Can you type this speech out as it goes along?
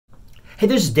Hey,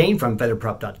 this is Dane from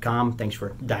featherprop.com. Thanks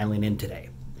for dialing in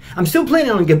today. I'm still planning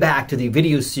on getting back to the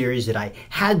video series that I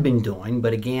had been doing,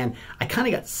 but again, I kind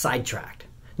of got sidetracked.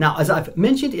 Now, as I've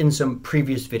mentioned in some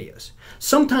previous videos,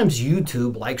 sometimes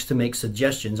YouTube likes to make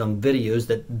suggestions on videos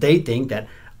that they think that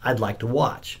I'd like to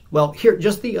watch. Well, here,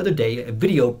 just the other day, a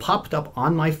video popped up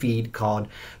on my feed called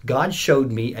God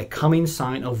Showed Me a Coming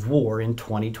Sign of War in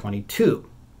 2022.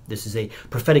 This is a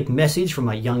prophetic message from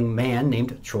a young man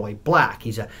named Troy Black.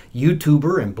 He's a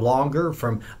YouTuber and blogger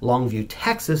from Longview,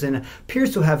 Texas, and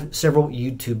appears to have several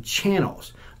YouTube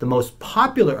channels, the most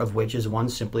popular of which is one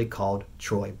simply called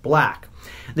Troy Black.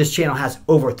 This channel has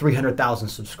over 300,000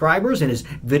 subscribers, and his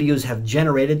videos have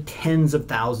generated tens of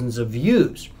thousands of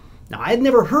views. Now, I had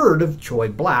never heard of Troy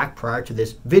Black prior to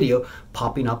this video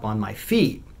popping up on my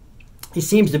feed. He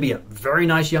seems to be a very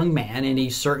nice young man, and he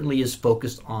certainly is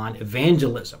focused on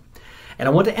evangelism. And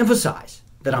I want to emphasize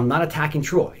that I'm not attacking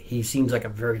Troy. He seems like a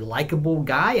very likable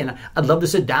guy, and I'd love to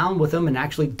sit down with him and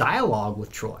actually dialogue with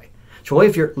Troy. Troy,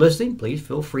 if you're listening, please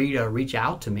feel free to reach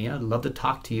out to me. I'd love to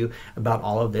talk to you about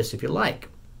all of this if you like.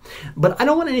 But I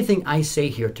don't want anything I say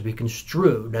here to be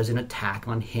construed as an attack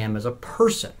on him as a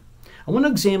person. I want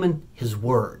to examine his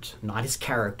words, not his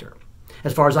character.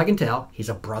 As far as I can tell, he's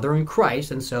a brother in Christ,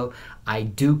 and so I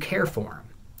do care for him.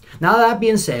 Now, that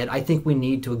being said, I think we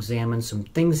need to examine some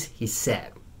things he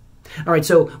said. All right,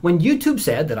 so when YouTube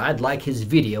said that I'd like his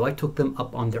video, I took them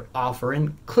up on their offer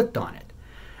and clicked on it.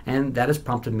 And that has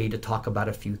prompted me to talk about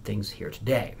a few things here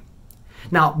today.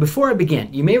 Now, before I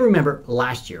begin, you may remember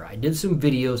last year I did some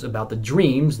videos about the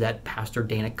dreams that Pastor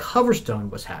Dana Coverstone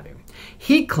was having.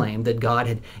 He claimed that God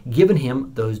had given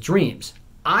him those dreams.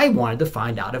 I wanted to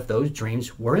find out if those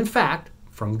dreams were in fact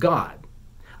from God.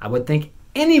 I would think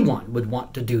anyone would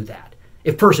want to do that.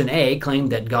 If person A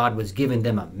claimed that God was giving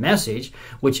them a message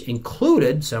which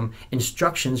included some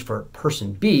instructions for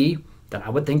person B, then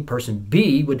I would think person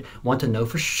B would want to know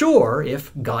for sure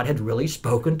if God had really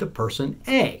spoken to person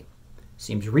A.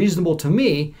 Seems reasonable to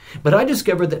me, but I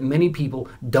discovered that many people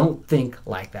don't think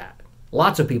like that.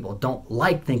 Lots of people don't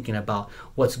like thinking about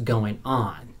what's going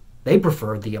on. They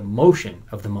prefer the emotion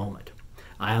of the moment.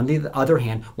 I, on the other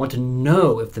hand, want to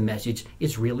know if the message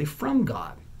is really from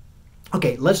God.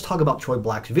 Okay, let's talk about Troy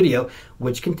Black's video,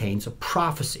 which contains a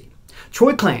prophecy.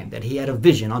 Troy claimed that he had a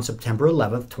vision on September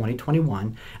 11th,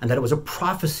 2021, and that it was a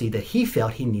prophecy that he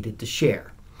felt he needed to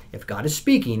share. If God is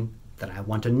speaking, then I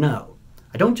want to know.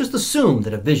 I don't just assume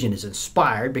that a vision is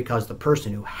inspired because the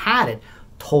person who had it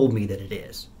told me that it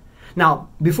is. Now,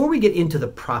 before we get into the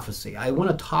prophecy, I want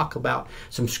to talk about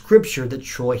some scripture that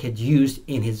Troy had used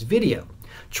in his video.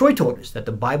 Troy told us that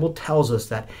the Bible tells us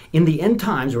that in the end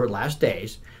times, or last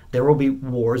days, there will be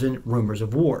wars and rumors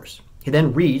of wars. He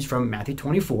then reads from Matthew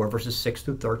 24, verses 6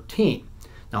 through 13.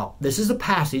 Now, this is a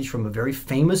passage from a very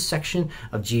famous section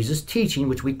of Jesus' teaching,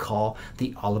 which we call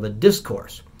the Olivet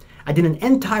Discourse. I did an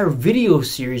entire video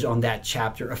series on that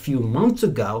chapter a few months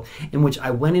ago in which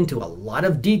I went into a lot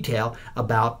of detail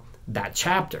about that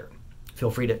chapter.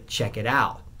 Feel free to check it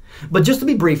out. But just to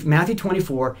be brief, Matthew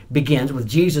 24 begins with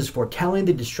Jesus foretelling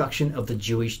the destruction of the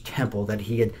Jewish temple that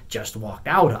he had just walked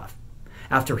out of.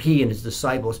 After he and his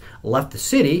disciples left the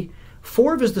city,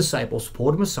 4 of his disciples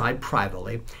pulled him aside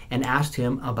privately and asked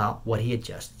him about what he had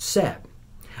just said.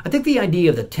 I think the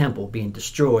idea of the temple being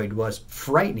destroyed was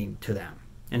frightening to them,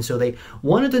 and so they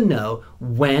wanted to know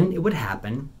when it would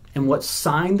happen and what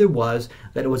sign there was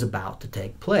that it was about to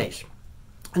take place.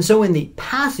 And so in the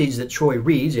passage that Troy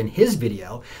reads in his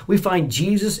video, we find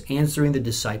Jesus answering the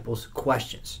disciples'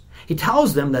 questions. He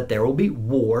tells them that there will be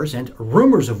wars and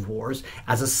rumors of wars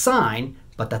as a sign,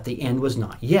 but that the end was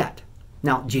not yet.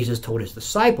 Now, Jesus told his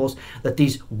disciples that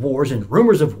these wars and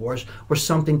rumors of wars were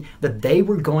something that they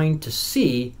were going to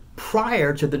see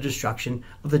prior to the destruction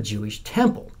of the Jewish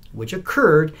temple, which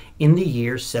occurred in the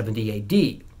year 70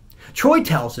 AD. Troy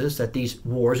tells us that these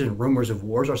wars and rumors of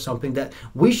wars are something that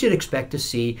we should expect to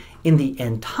see in the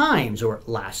end times or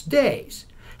last days.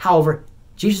 However,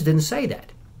 Jesus didn't say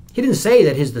that. He didn't say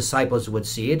that his disciples would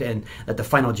see it and that the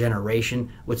final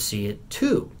generation would see it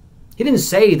too. He didn't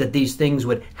say that these things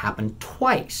would happen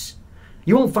twice.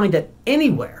 You won't find that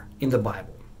anywhere in the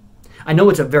Bible. I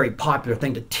know it's a very popular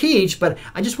thing to teach, but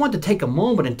I just want to take a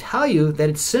moment and tell you that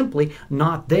it's simply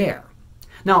not there.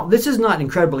 Now, this is not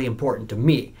incredibly important to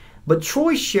me, but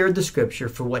Troy shared the scripture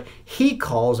for what he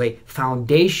calls a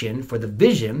foundation for the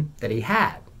vision that he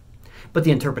had. But the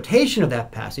interpretation of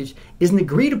that passage isn't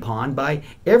agreed upon by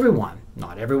everyone.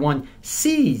 Not everyone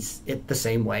sees it the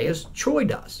same way as Troy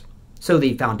does. So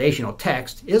the foundational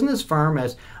text isn't as firm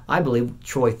as I believe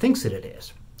Troy thinks that it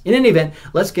is. In any event,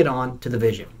 let's get on to the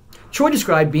vision. Troy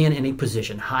described being in a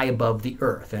position high above the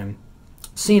earth, and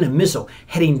seen a missile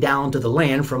heading down to the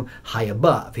land from high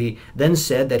above. He then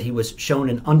said that he was shown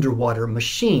an underwater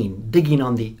machine digging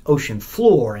on the ocean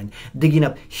floor and digging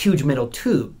up huge metal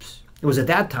tubes. It was at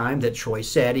that time that Troy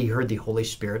said he heard the Holy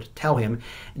Spirit tell him,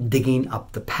 digging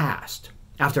up the past.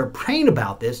 After praying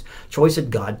about this, Troy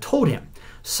said God told him,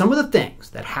 some of the things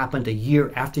that happened a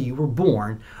year after you were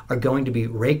born are going to be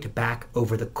raked back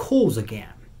over the coals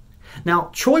again. Now,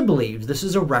 Troy believes this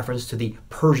is a reference to the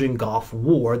Persian Gulf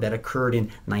War that occurred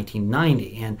in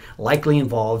 1990 and likely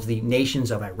involves the nations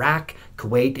of Iraq,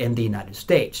 Kuwait, and the United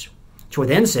States. Troy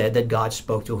then said that God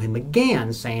spoke to him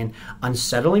again, saying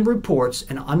unsettling reports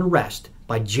and unrest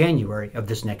by January of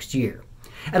this next year.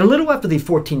 At a little after the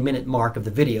 14-minute mark of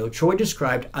the video, Troy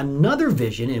described another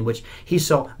vision in which he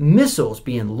saw missiles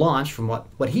being launched from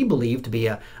what he believed to be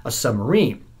a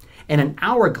submarine, and an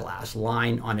hourglass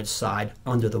lying on its side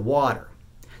under the water.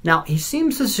 Now, he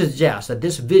seems to suggest that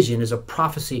this vision is a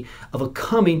prophecy of a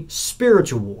coming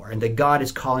spiritual war and that God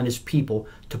is calling his people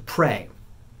to pray.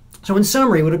 So in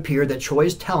summary, it would appear that Troy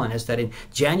is telling us that in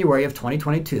January of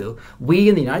 2022, we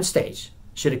in the United States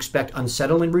should expect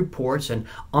unsettling reports and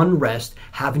unrest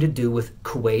having to do with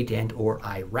Kuwait and or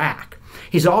Iraq.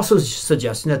 He's also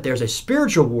suggesting that there's a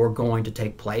spiritual war going to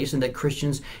take place and that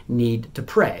Christians need to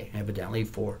pray, evidently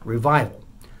for revival.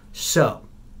 So,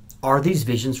 are these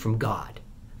visions from God?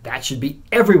 That should be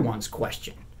everyone's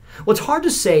question. Well, it's hard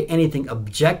to say anything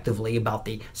objectively about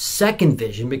the second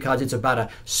vision because it's about a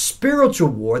spiritual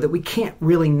war that we can't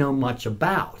really know much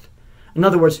about. In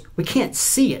other words, we can't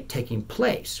see it taking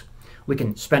place. We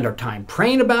can spend our time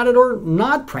praying about it or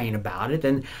not praying about it,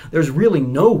 and there's really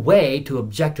no way to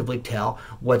objectively tell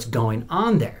what's going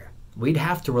on there. We'd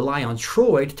have to rely on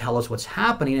Troy to tell us what's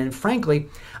happening, and frankly,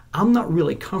 I'm not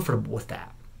really comfortable with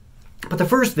that. But the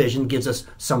first vision gives us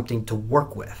something to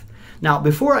work with. Now,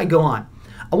 before I go on,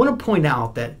 I want to point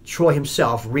out that Troy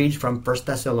himself reads from 1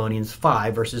 Thessalonians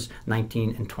 5, verses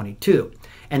 19 and 22,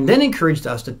 and then encouraged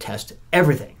us to test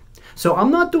everything. So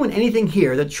I'm not doing anything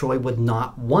here that Troy would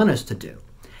not want us to do.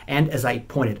 And as I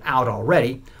pointed out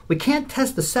already, we can't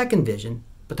test the second vision,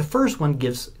 but the first one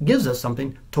gives us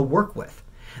something to work with.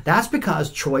 That's because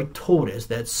Troy told us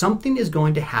that something is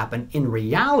going to happen in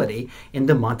reality in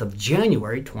the month of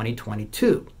January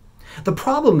 2022. The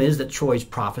problem is that Troy's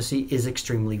prophecy is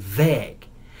extremely vague.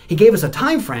 He gave us a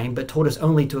time frame, but told us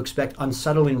only to expect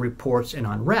unsettling reports and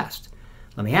unrest.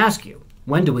 Let me ask you,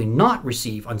 when do we not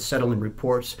receive unsettling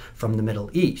reports from the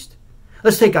Middle East?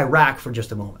 Let's take Iraq for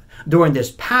just a moment. During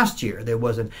this past year, there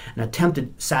was an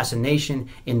attempted assassination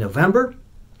in November,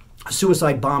 a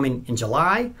suicide bombing in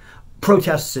July,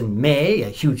 protests in May, a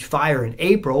huge fire in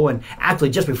April, and actually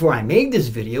just before I made this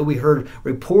video, we heard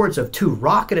reports of 2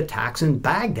 rocket attacks in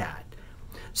Baghdad.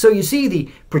 So you see, the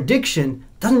prediction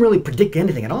doesn't really predict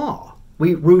anything at all.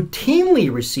 We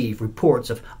routinely receive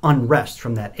reports of unrest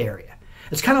from that area.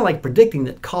 It's kind of like predicting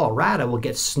that Colorado will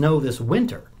get snow this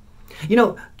winter. You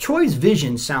know, Troy's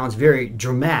vision sounds very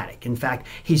dramatic. In fact,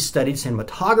 he's studied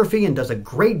cinematography and does a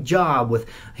great job with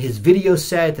his video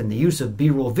set and the use of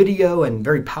B-roll video and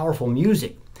very powerful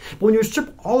music. But when you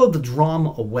strip all of the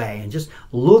drama away and just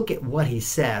look at what he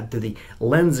said through the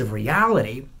lens of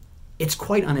reality, it's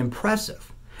quite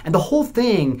unimpressive. And the whole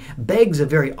thing begs a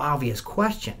very obvious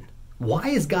question. Why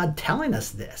is God telling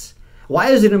us this? Why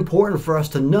is it important for us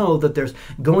to know that there's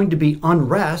going to be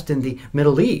unrest in the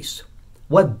Middle East?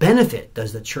 What benefit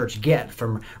does the church get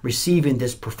from receiving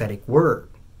this prophetic word?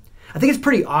 I think it's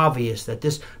pretty obvious that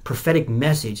this prophetic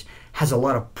message has a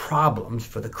lot of problems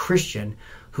for the Christian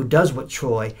who does what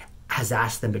Troy has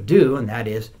asked them to do, and that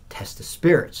is test the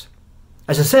spirits.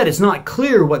 As I said, it's not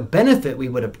clear what benefit we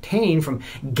would obtain from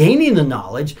gaining the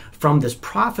knowledge from this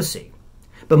prophecy.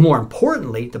 But more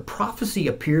importantly, the prophecy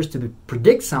appears to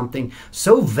predict something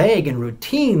so vague and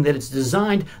routine that it's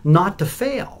designed not to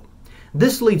fail.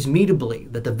 This leads me to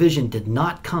believe that the vision did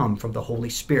not come from the Holy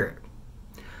Spirit.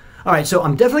 All right, so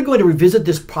I'm definitely going to revisit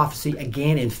this prophecy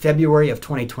again in February of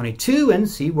 2022 and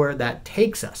see where that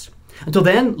takes us. Until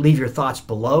then, leave your thoughts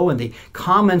below in the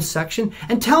comments section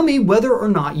and tell me whether or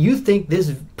not you think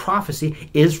this prophecy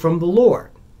is from the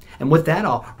Lord. And with that,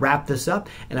 I'll wrap this up,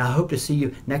 and I hope to see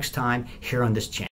you next time here on this channel.